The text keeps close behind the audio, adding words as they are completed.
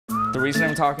The reason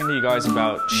I'm talking to you guys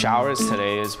about showers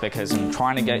today is because I'm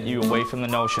trying to get you away from the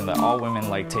notion that all women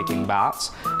like taking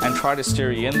baths and try to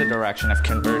steer you in the direction of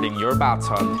converting your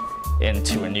bathtub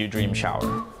into a new dream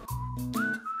shower.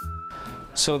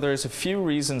 So there's a few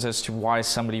reasons as to why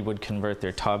somebody would convert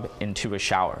their tub into a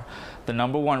shower. The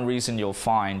number one reason you'll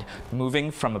find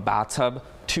moving from a bathtub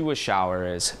to a shower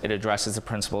is it addresses the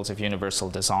principles of universal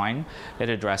design, it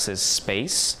addresses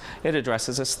space, it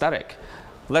addresses aesthetic.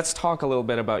 Let's talk a little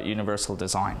bit about universal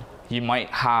design. You might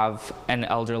have an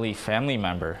elderly family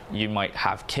member, you might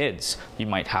have kids, you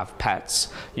might have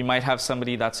pets, you might have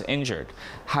somebody that's injured.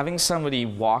 Having somebody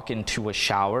walk into a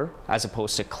shower as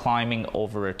opposed to climbing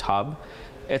over a tub,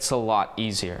 it's a lot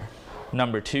easier.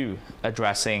 Number two,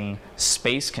 addressing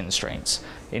space constraints.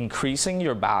 Increasing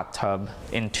your bathtub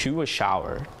into a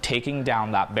shower, taking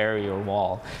down that barrier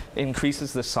wall,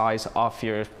 increases the size of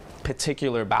your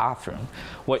particular bathroom.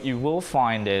 What you will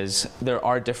find is there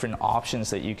are different options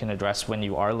that you can address when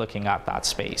you are looking at that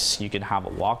space. You can have a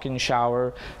walk-in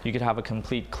shower, you could have a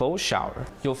complete closed shower.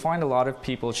 You'll find a lot of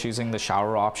people choosing the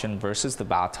shower option versus the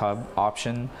bathtub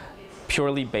option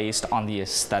purely based on the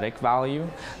aesthetic value.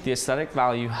 The aesthetic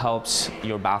value helps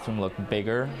your bathroom look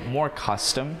bigger, more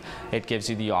custom. It gives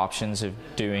you the options of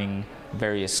doing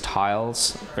various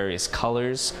tiles, various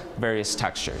colors, various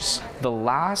textures. The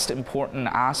last important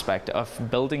aspect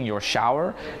of building your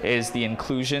shower is the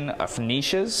inclusion of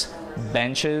niches,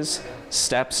 benches,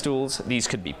 step stools. These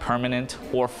could be permanent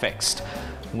or fixed.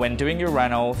 When doing your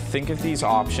reno, think of these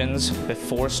options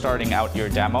before starting out your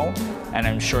demo, and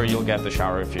I'm sure you'll get the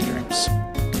shower of your dreams.